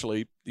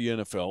eventually the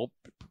NFL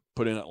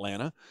put in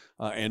Atlanta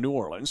and New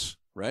Orleans,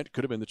 right?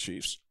 Could have been the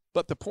Chiefs.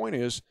 But the point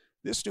is,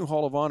 this new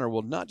Hall of Honor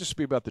will not just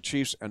be about the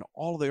Chiefs and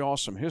all of the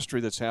awesome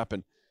history that's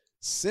happened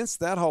since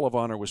that Hall of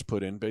Honor was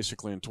put in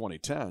basically in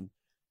 2010,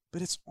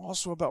 but it's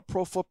also about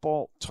pro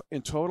football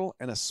in total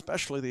and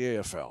especially the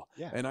AFL.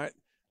 Yeah. And I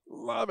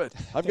love it.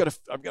 I've got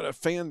a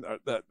fan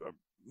that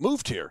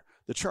moved here.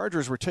 The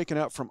Chargers were taken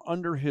out from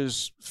under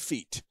his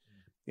feet,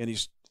 and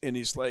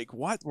he's like,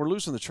 what? We're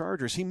losing the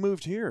Chargers. He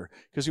moved here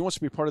because he wants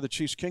to be part of the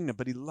Chiefs kingdom,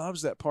 but he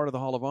loves that part of the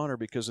Hall of Honor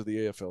because of the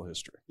AFL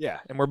history. Yeah,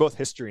 and we're both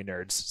history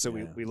nerds, so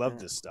we love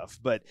this stuff.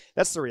 But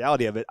that's the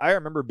reality of it. I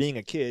remember being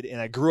a kid, and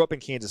I grew up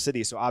in Kansas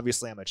City, so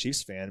obviously I'm a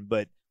Chiefs fan.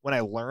 But when I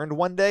learned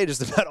one day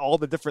just about all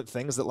the different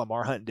things that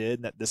Lamar Hunt did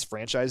and that this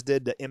franchise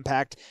did to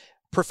impact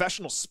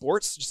professional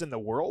sports just in the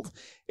world,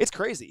 it's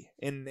crazy.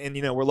 And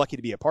we're lucky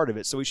to be a part of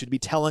it, so we should be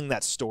telling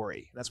that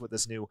story. That's what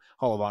this new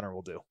Hall of Honor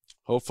will do.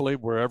 Hopefully,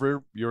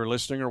 wherever you're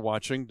listening or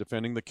watching,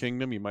 Defending the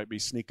Kingdom, you might be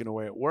sneaking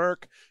away at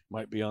work, you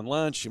might be on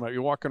lunch, you might be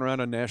walking around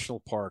a national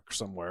park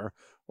somewhere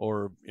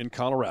or in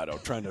Colorado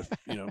trying to,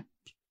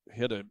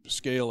 hit a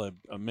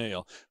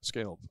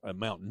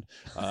mountain,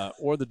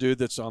 or the dude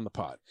that's on the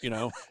pot.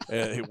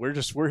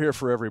 We're here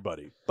for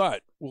everybody.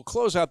 But we'll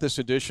close out this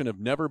edition of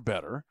Never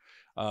Better.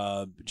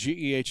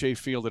 GEHA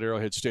Field at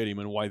Arrowhead Stadium,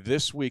 and why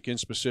this week in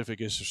specific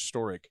is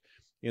historic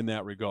in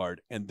that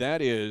regard. And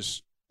that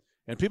is,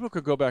 and people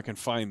could go back and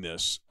find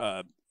this.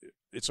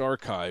 It's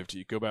archived.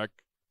 You go back.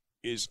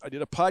 I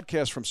did a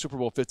podcast from Super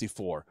Bowl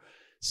 54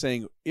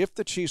 saying, if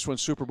the Chiefs win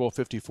Super Bowl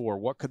 54,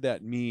 what could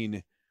that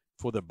mean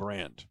for the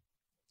brand?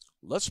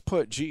 Let's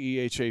put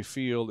GEHA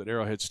Field at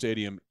Arrowhead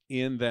Stadium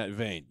in that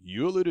vein.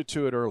 You alluded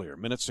to it earlier,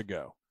 minutes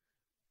ago,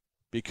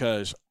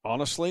 because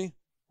honestly,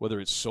 whether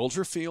it's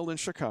Soldier Field in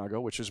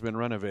Chicago, which has been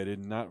renovated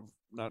and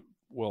not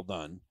well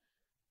done,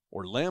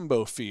 or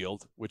Lambeau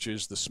Field, which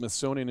is the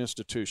Smithsonian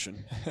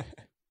Institution,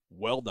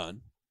 well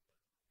done,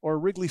 or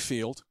Wrigley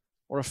Field,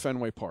 or a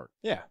Fenway Park.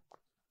 Yeah.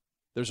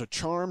 There's a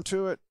charm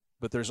to it,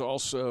 but there's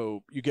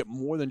also, you get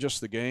more than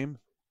just the game.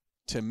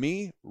 To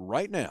me,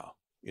 right now,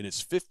 in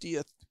its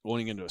 50th,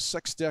 going into a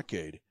 6th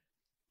decade,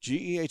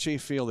 GEHA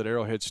Field at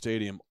Arrowhead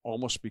Stadium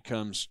almost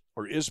becomes,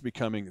 or is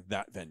becoming,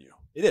 that venue.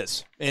 It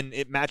is, and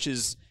it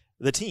matches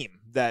the team.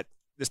 That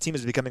this team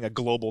is becoming a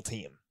global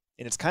team,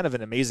 and it's kind of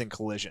an amazing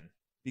collision.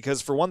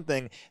 Because for one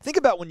thing, think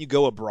about when you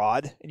go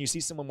abroad and you see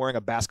someone wearing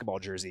a basketball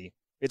jersey.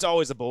 It's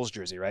always a Bulls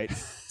jersey, right?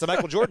 It's a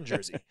Michael Jordan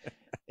jersey.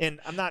 And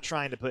I'm not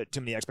trying to put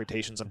too many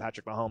expectations on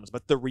Patrick Mahomes,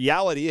 but the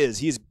reality is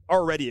he's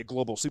already a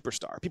global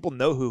superstar. People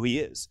know who he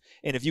is.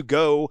 And if you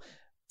go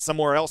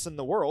somewhere else in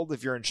the world,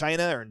 if you're in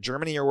China or in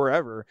Germany or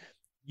wherever,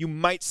 you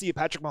might see a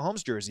Patrick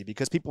Mahomes jersey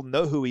because people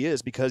know who he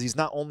is, because he's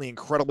not only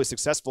incredibly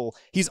successful,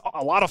 he's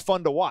a lot of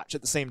fun to watch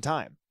at the same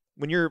time.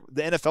 When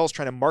the NFL is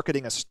trying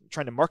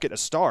to market a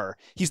star,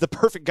 he's the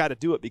perfect guy to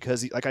do it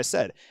because, like I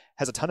said,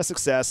 has a ton of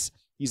success.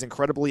 He's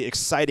incredibly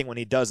exciting when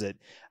he does it,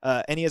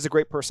 and he has a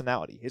great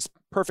personality. It's a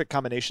perfect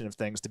combination of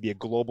things to be a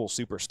global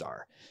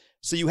superstar.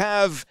 So you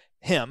have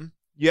him,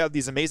 you have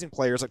these amazing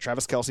players like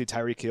Travis Kelce,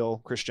 Tyreek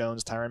Hill, Chris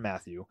Jones, Tyrann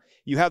Mathieu.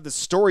 You have the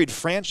storied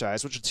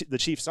franchise, which the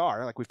Chiefs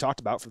are, like we've talked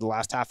about for the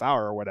last half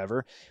hour or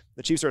whatever.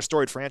 The Chiefs are a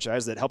storied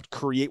franchise that helped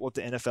create what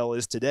the NFL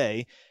is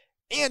today.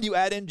 And you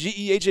add in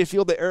GEHA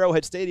Field at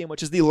Arrowhead Stadium,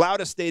 which is the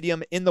loudest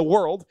stadium in the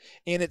world,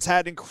 and it's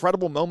had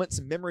incredible moments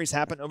and memories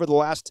happen over the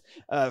last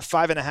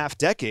 5.5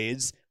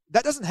 decades.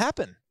 That doesn't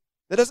happen.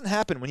 That doesn't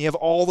happen when you have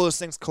all those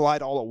things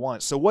collide all at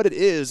once. So what it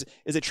is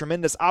a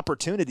tremendous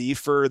opportunity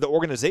for the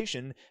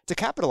organization to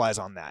capitalize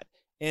on that.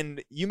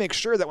 And you make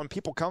sure that when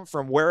people come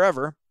from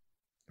wherever,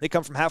 they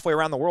come from halfway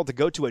around the world to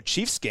go to a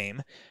Chiefs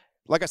game,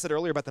 like I said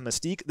earlier about the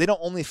mystique, they don't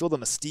only feel the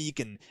mystique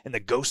and the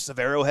ghosts of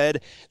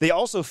Arrowhead, they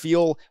also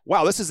feel,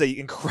 wow, this is an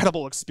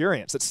incredible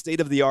experience. It's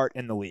state-of-the-art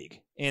in the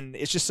league. And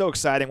it's just so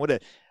exciting. What an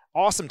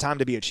awesome time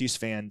to be a Chiefs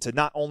fan, to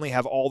not only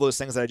have all those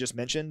things that I just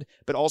mentioned,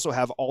 but also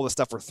have all the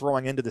stuff we're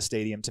throwing into the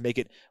stadium to make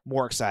it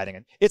more exciting.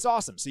 And it's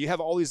awesome. So you have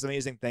all these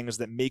amazing things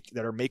that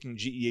are making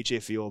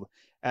GEHA Field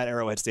at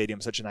Arrowhead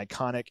Stadium such an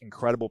iconic,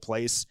 incredible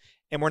place.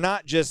 And we're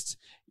not just,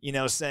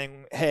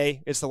 saying,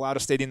 hey, it's the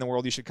loudest stadium in the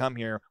world, you should come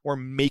here. We're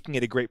making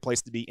it a great place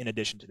to be in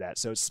addition to that.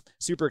 So it's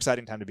super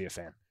exciting time to be a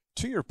fan.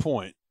 To your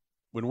point,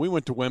 when we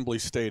went to Wembley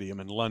Stadium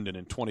in London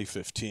in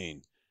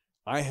 2015,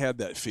 I had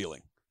that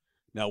feeling.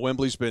 Now,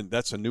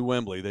 that's a new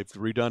Wembley. They've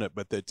redone it,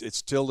 but it's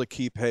still to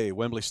keep, hey,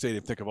 Wembley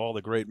Stadium, think of all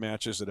the great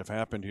matches that have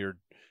happened here,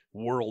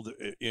 world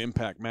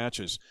impact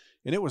matches.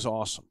 And it was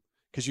awesome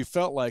because you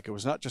felt like it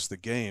was not just the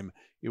game,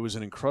 it was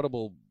an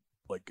incredible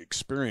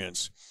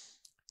experience.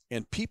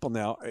 And people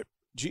now,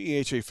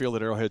 GEHA Field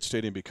at Arrowhead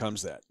Stadium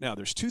becomes that. Now,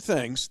 there's 2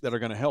 things that are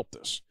going to help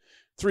this.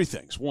 3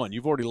 things. 1,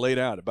 you've already laid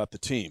out about the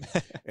team.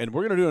 And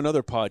we're going to do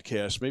another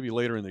podcast maybe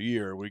later in the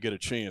year. We get a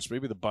chance,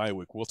 maybe the bye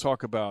week. We'll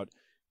talk about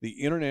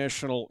the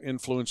international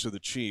influence of the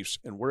Chiefs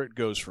and where it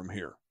goes from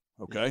here.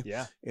 Okay?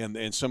 Yeah.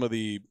 And some of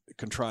the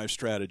contrived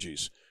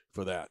strategies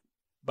for that.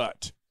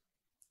 But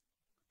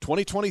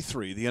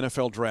 2023, the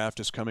NFL draft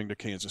is coming to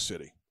Kansas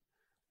City.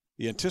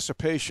 The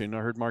anticipation,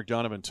 I heard Mark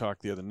Donovan talk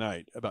the other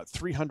night, about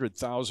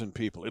 300,000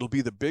 people. It'll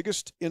be the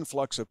biggest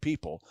influx of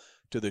people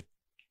to the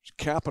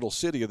capital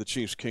city of the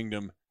Chiefs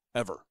Kingdom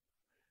ever.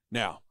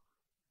 Now,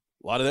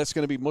 most of that's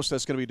going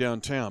to be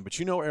downtown, but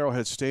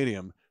Arrowhead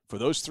Stadium, for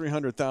those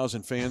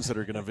 300,000 fans that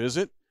are going to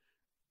visit,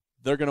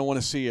 they're going to want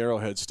to see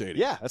Arrowhead Stadium.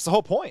 Yeah, that's the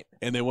whole point.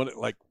 And they want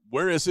to,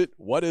 where is it?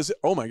 What is it?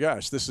 Oh my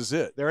gosh, this is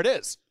it. There it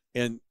is.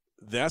 And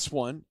that's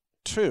 1.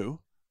 2,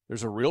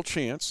 there's a real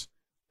chance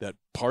that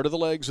part of the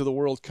legs of the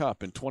World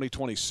Cup in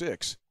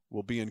 2026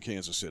 will be in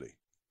Kansas City.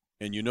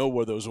 And you know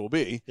where those will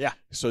be. Yeah.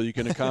 So you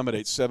can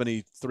accommodate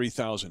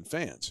 73,000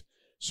 fans.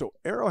 So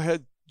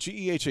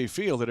GEHA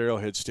Field at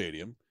Arrowhead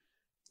Stadium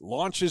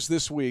launches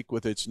this week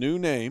with its new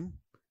name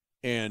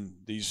and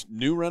these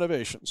new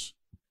renovations.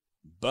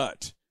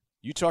 But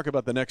you talk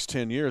about the next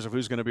 10 years of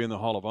who's going to be in the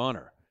Hall of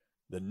Honor.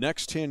 The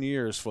next 10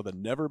 years for the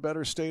Never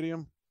Better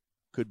Stadium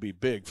could be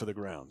big for the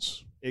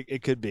grounds.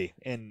 It could be.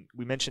 And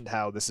we mentioned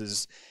how this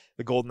is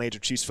the golden age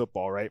of Chiefs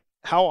football, right?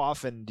 How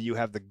often do you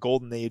have the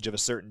golden age of a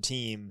certain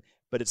team,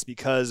 but it's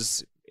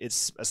because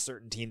it's a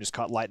certain team just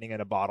caught lightning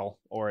in a bottle,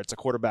 or it's a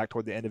quarterback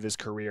toward the end of his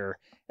career,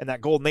 and that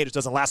golden age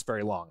doesn't last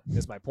very long,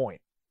 is my point.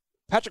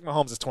 Patrick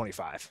Mahomes is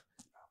 25.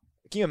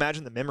 Can you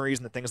imagine the memories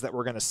and the things that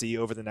we're going to see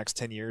over the next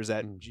 10 years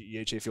at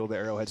GEHA Field at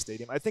Arrowhead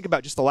Stadium? I think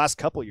about just the last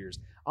couple years.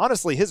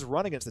 Honestly, his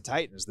run against the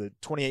Titans, the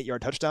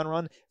 28-yard touchdown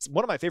run, it's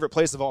one of my favorite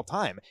plays of all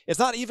time. It's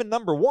not even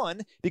number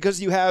 1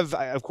 because you have,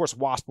 of course,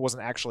 Wasp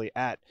wasn't actually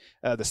at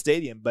the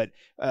stadium, but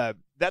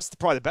that's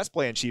probably the best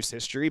play in Chiefs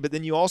history. But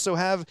then you also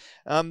have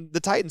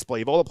the Titans play.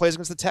 You have all the plays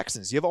against the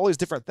Texans. You have all these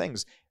different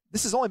things.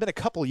 This has only been a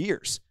couple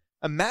years.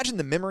 Imagine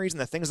the memories and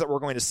the things that we're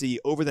going to see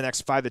over the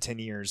next 5 to 10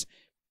 years.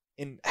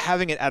 In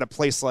having it at a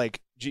place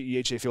like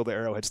GEHA Field at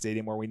Arrowhead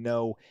Stadium, where we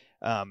know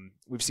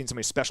we've seen so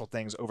many special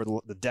things over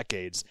the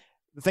decades,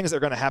 the things that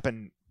are going to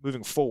happen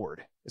moving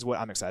forward is what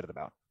I'm excited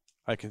about.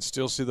 I can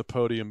still see the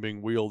podium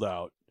being wheeled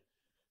out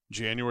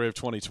January of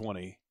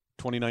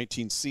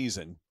 2019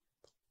 season,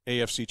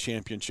 AFC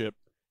Championship,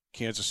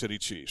 Kansas City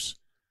Chiefs.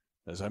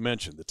 As I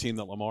mentioned, the team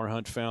that Lamar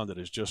Hunt founded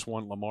has just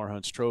won Lamar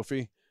Hunt's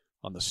trophy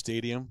on the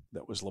stadium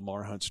that was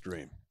Lamar Hunt's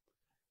dream.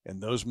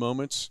 And those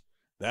moments,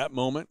 that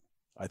moment,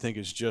 I think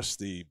is just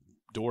the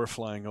door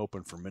flying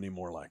open for many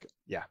more like it.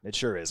 Yeah, it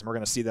sure is. And we're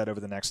going to see that over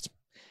the next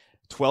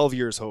 12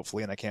 years,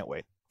 hopefully, and I can't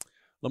wait.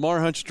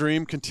 Lamar Hunt's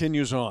dream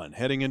continues on,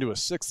 heading into a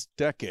 6th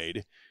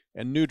decade,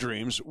 and new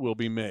dreams will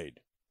be made.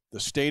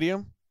 The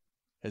stadium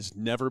has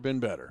never been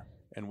better,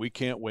 and we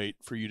can't wait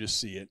for you to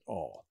see it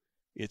all.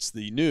 It's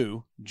the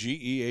new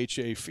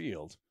GEHA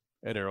Field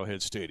at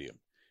Arrowhead Stadium.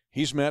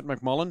 He's Matt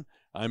McMullen.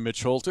 I'm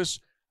Mitch Holtis.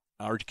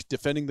 Our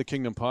Defending the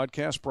Kingdom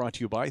podcast brought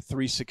to you by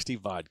 360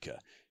 Vodka,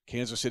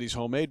 Kansas City's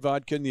homemade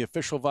vodka and the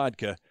official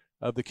vodka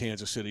of the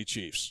Kansas City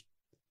Chiefs.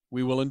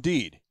 We will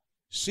indeed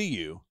see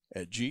you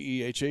at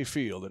GEHA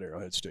Field at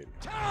Arrowhead Stadium.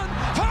 10,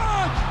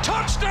 5,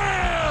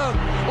 touchdown!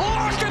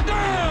 Lock it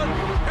down!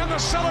 And the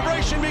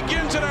celebration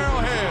begins at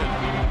Arrowhead.